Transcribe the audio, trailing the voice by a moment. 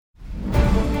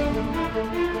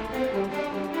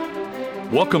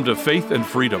Welcome to Faith and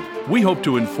Freedom. We hope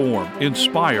to inform,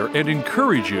 inspire, and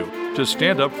encourage you to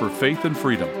stand up for faith and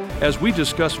freedom as we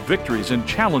discuss victories and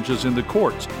challenges in the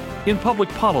courts, in public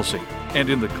policy, and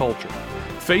in the culture.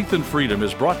 Faith and Freedom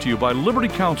is brought to you by Liberty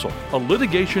Counsel, a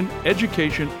litigation,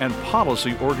 education, and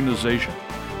policy organization.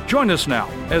 Join us now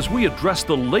as we address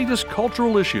the latest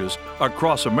cultural issues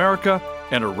across America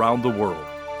and around the world.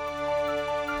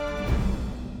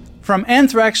 From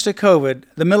anthrax to COVID,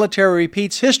 the military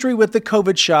repeats history with the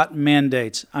COVID shot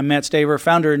mandates. I'm Matt Staver,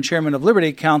 founder and chairman of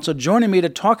Liberty Counsel. Joining me to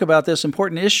talk about this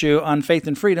important issue on faith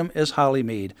and freedom is Holly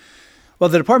Mead.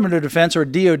 Well, the Department of Defense, or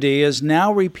DoD, is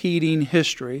now repeating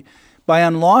history by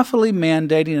unlawfully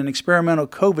mandating an experimental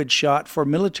COVID shot for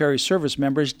military service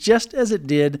members, just as it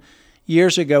did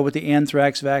years ago with the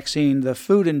anthrax vaccine. The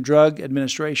Food and Drug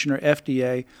Administration, or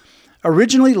FDA,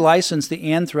 originally licensed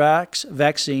the anthrax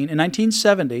vaccine in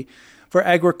 1970 for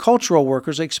agricultural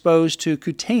workers exposed to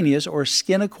cutaneous or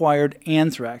skin-acquired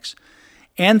anthrax.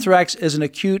 Anthrax is an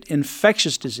acute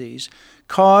infectious disease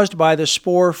caused by the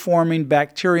spore-forming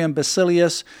bacterium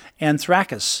Bacillus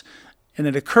anthracus, and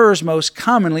it occurs most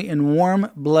commonly in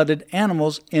warm-blooded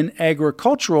animals in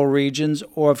agricultural regions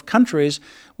or of countries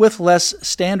with less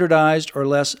standardized or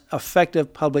less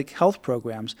effective public health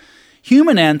programs.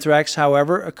 Human anthrax,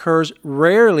 however, occurs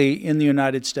rarely in the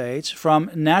United States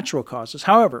from natural causes.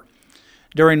 However,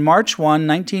 during March 1,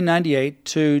 1998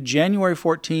 to January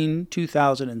 14,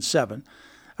 2007,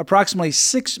 approximately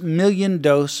 6 million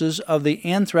doses of the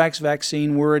anthrax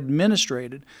vaccine were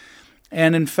administered.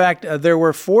 And in fact, there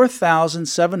were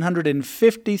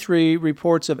 4,753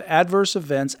 reports of adverse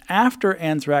events after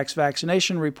anthrax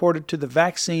vaccination reported to the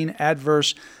Vaccine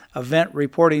Adverse Event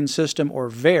Reporting System,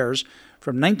 or VAERS,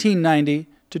 from 1990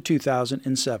 to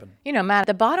 2007. You know, Matt,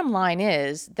 the bottom line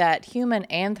is that human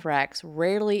anthrax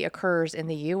rarely occurs in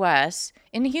the U.S.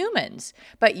 in humans,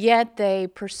 but yet they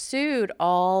pursued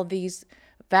all these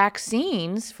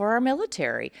vaccines for our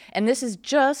military. And this is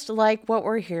just like what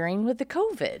we're hearing with the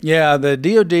COVID. Yeah, the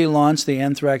DoD launched the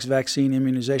anthrax vaccine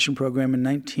immunization program in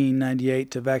 1998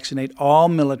 to vaccinate all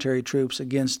military troops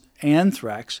against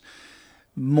anthrax.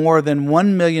 More than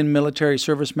 1 million military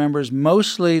service members,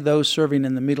 mostly those serving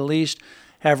in the Middle East,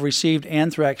 have received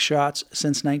anthrax shots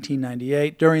since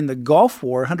 1998. During the Gulf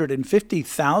War,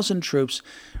 150,000 troops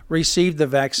received the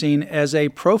vaccine as a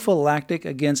prophylactic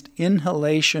against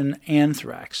inhalation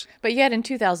anthrax. But yet in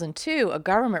 2002, a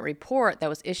government report that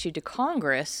was issued to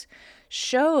Congress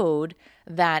showed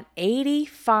that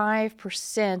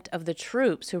 85% of the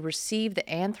troops who received the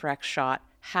anthrax shot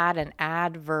had an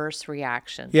adverse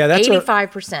reaction. Yeah, that's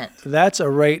 85%. That's a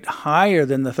rate higher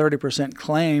than the 30%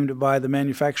 claimed by the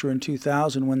manufacturer in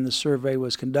 2000 when the survey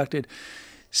was conducted.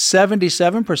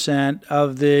 77%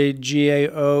 of the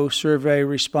GAO survey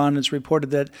respondents reported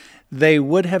that they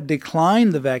would have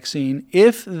declined the vaccine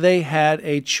if they had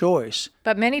a choice.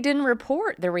 But many didn't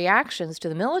report their reactions to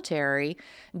the military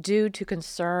due to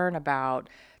concern about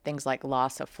things like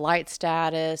loss of flight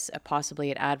status,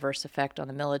 possibly an adverse effect on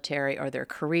the military or their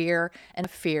career, and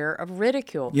fear of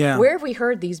ridicule. Yeah. Where have we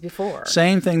heard these before?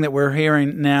 Same thing that we're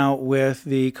hearing now with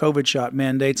the COVID shot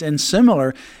mandates, and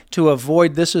similar to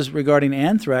avoid, this is regarding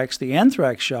anthrax, the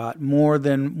anthrax shot, more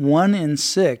than 1 in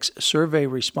 6 survey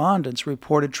respondents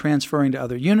reported transferring to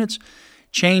other units,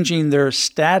 changing their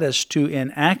status to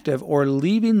inactive, or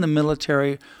leaving the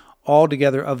military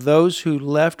altogether. Of those who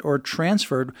left or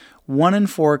transferred, 1 in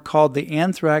 4 called the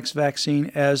anthrax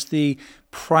vaccine as the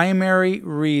primary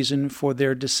reason for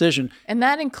their decision. And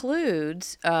that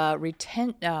includes a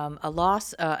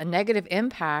negative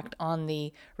impact on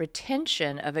the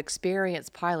retention of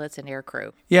experienced pilots and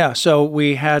aircrew. Yeah, so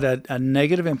we had a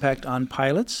negative impact on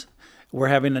pilots. We're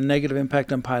having a negative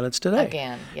impact on pilots today.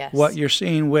 Again, yes. What you're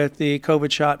seeing with the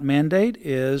COVID shot mandate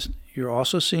is you're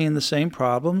also seeing the same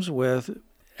problems with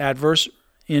adverse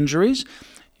injuries,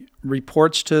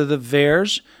 reports to the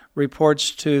VAERS,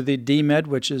 reports to the DMED,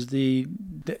 which is the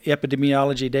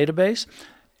epidemiology database,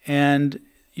 and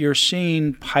you're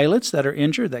seeing pilots that are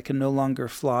injured that can no longer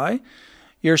fly.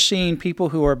 You're seeing people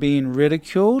who are being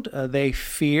ridiculed. They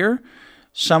fear.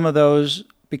 Some of those,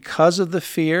 because of the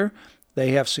fear,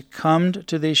 they have succumbed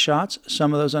to these shots.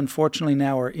 Some of those, unfortunately,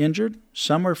 now are injured.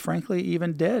 Some are, frankly,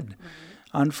 even dead,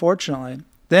 unfortunately.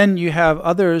 Then you have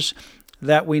others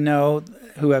that we know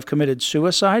who have committed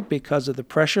suicide because of the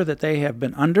pressure that they have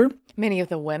been under. Many of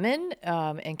the women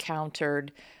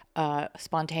encountered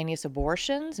spontaneous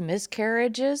abortions,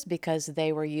 miscarriages, because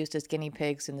they were used as guinea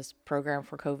pigs in this program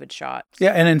for COVID shots.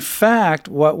 Yeah, and in fact,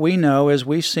 what we know is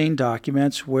we've seen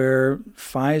documents where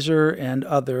Pfizer and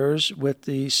others with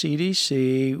the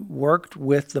CDC worked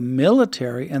with the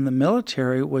military, and the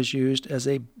military was used as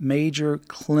a major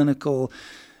clinical,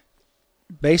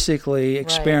 basically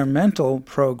experimental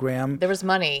program. There was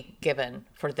money given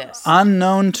for this.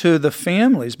 Unknown to the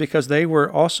families, because they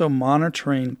were also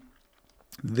monitoring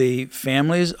the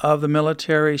families of the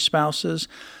military spouses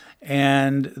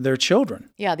and their children.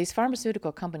 Yeah, these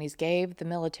pharmaceutical companies gave the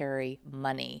military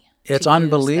money. It's to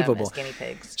unbelievable. Use them as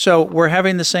guinea pigs. So we're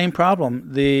having the same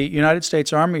problem. The United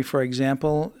States Army, for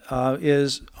example,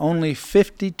 is only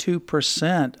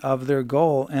 52% of their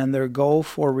goal, and their goal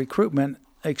for recruitment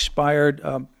expired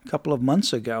a couple of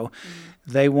months ago.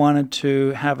 They wanted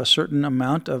to have a certain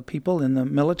amount of people in the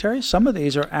military. Some of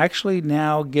these are actually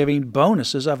now giving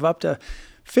bonuses of up to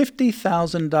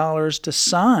 $50,000 to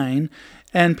sign,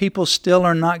 and people still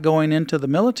are not going into the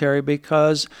military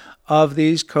because of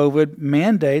these COVID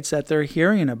mandates that they're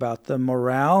hearing about. The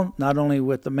morale, not only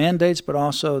with the mandates, but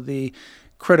also the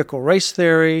critical race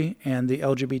theory and the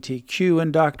LGBTQ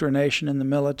indoctrination in the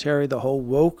military, the whole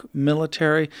woke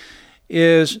military,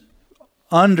 is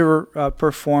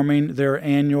underperforming their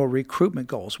annual recruitment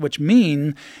goals, which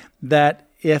mean that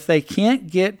if they can't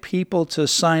get people to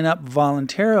sign up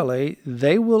voluntarily,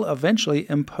 they will eventually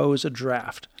impose a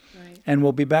draft. Right. And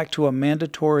we'll be back to a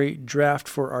mandatory draft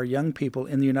for our young people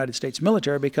in the United States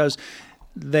military because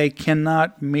they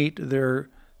cannot meet their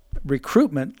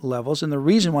recruitment levels. And the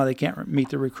reason why they can't meet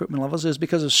the recruitment levels is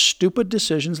because of stupid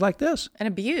decisions like this. And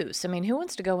abuse. I mean, who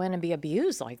wants to go in and be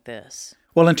abused like this?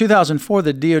 Well, in 2004,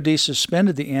 the DoD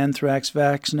suspended the anthrax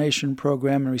vaccination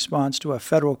program in response to a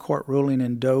federal court ruling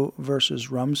in Doe versus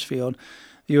Rumsfeld.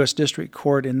 The U.S. District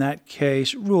Court in that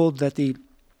case ruled that the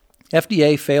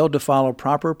FDA failed to follow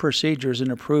proper procedures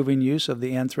in approving use of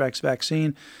the anthrax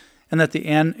vaccine and that the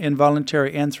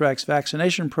involuntary anthrax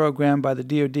vaccination program by the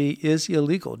DoD is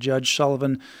illegal. Judge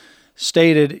Sullivan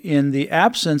stated, in the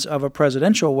absence of a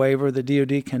presidential waiver, the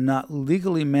DoD cannot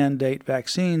legally mandate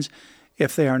vaccines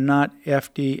if they are not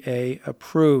FDA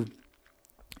approved,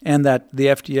 and that the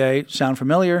FDA, sound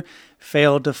familiar,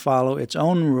 failed to follow its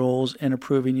own rules in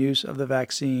approving use of the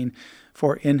vaccine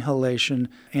for inhalation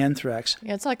anthrax.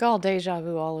 Yeah, it's like all deja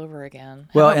vu all over again.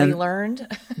 Well, Haven't and we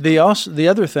learned? the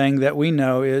other thing that we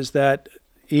know is that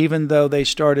even though they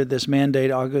started this mandate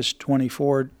August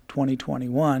 24,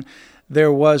 2021,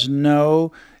 there was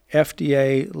no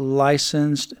FDA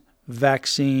licensed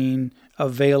vaccine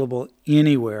available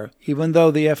anywhere, even though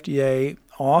the FDA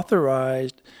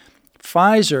authorized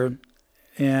Pfizer,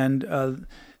 and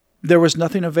there was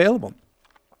nothing available.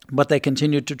 But they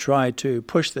continued to try to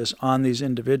push this on these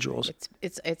individuals.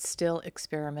 It's still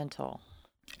experimental.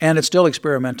 And it's still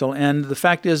experimental. And the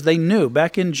fact is, they knew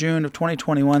back in June of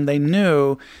 2021, they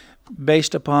knew,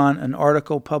 based upon an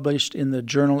article published in the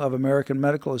Journal of American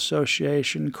Medical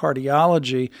Association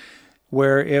Cardiology,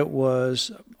 where it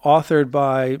was authored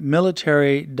by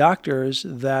military doctors,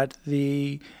 that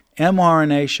the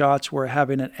mRNA shots were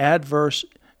having an adverse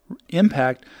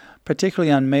impact,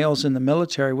 particularly on males in the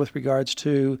military, with regards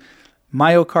to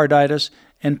myocarditis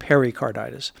and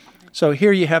pericarditis. So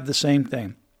here you have the same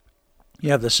thing.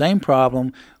 You have the same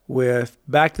problem with,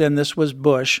 back then this was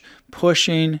Bush,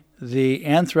 pushing the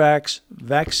anthrax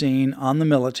vaccine on the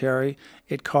military.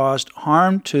 It caused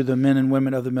harm to the men and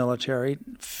women of the military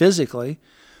physically.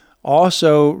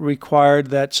 Also required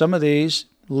that some of these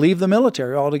leave the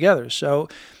military altogether. So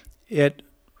it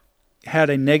had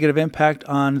a negative impact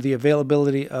on the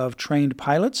availability of trained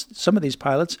pilots. Some of these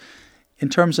pilots, in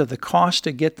terms of the cost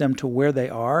to get them to where they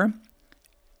are,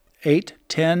 $8,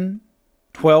 $10,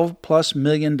 $12+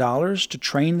 million to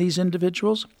train these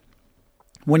individuals.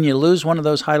 When you lose one of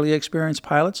those highly experienced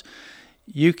pilots,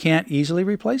 you can't easily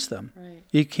replace them. Right.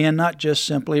 You cannot just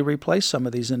simply replace some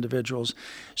of these individuals.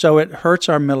 So it hurts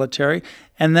our military.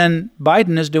 And then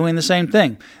Biden is doing the same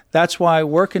thing. That's why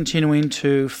we're continuing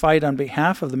to fight on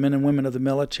behalf of the men and women of the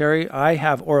military. I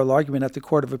have oral argument at the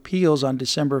Court of Appeals on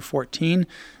December 14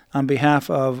 on behalf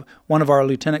of one of our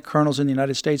lieutenant colonels in the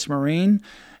United States Marine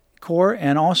Corps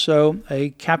and also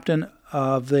a captain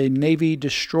of the Navy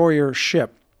destroyer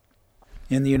ship.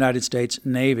 in the United States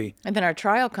Navy. And then our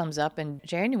trial comes up in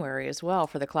January as well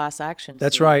for the class action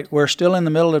That's suit. right. We're still in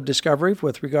the middle of discovery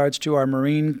with regards to our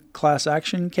Marine class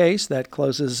action case that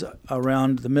closes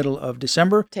around the middle of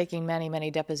December. Taking many, many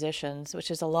depositions,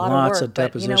 which is a lot Lots of work. of but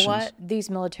depositions. you know what? These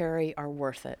military are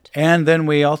worth it. And then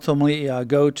we ultimately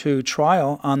go to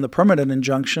trial on the permanent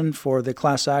injunction for the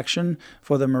class action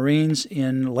for the Marines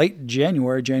in late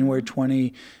January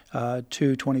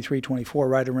 22, 23, 24,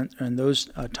 right around in those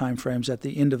time frames at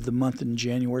the end of the month in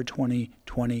January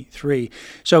 2023.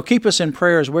 So keep us in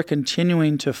prayer as we're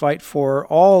continuing to fight for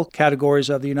all categories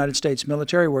of the United States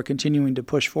military. We're continuing to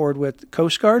push forward with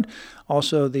Coast Guard,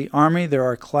 also the Army. There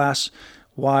are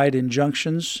class-wide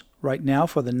injunctions right now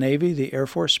for the Navy, the Air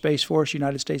Force, Space Force,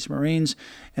 United States Marines,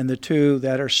 and the two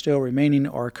that are still remaining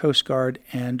are Coast Guard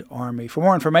and Army. For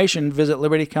more information, visit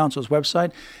Liberty Counsel's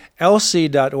website,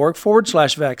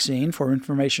 lc.org/vaccine for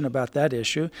information about that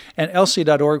issue, and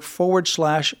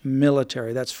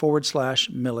lc.org/military. That's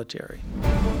 /military.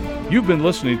 You've been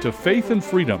listening to Faith and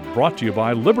Freedom, brought to you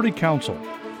by Liberty Counsel.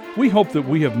 We hope that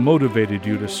we have motivated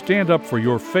you to stand up for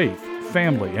your faith,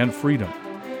 family, and freedom.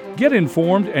 Get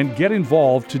informed and get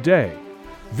involved today.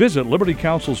 Visit Liberty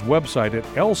Counsel's website at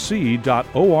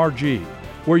lc.org,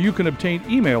 where you can obtain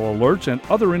email alerts and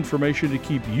other information to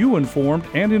keep you informed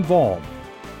and involved.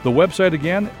 The website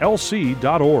again,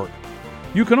 lc.org.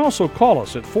 You can also call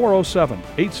us at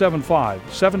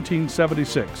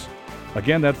 407-875-1776.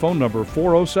 Again, that phone number,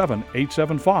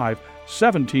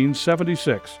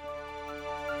 407-875-1776.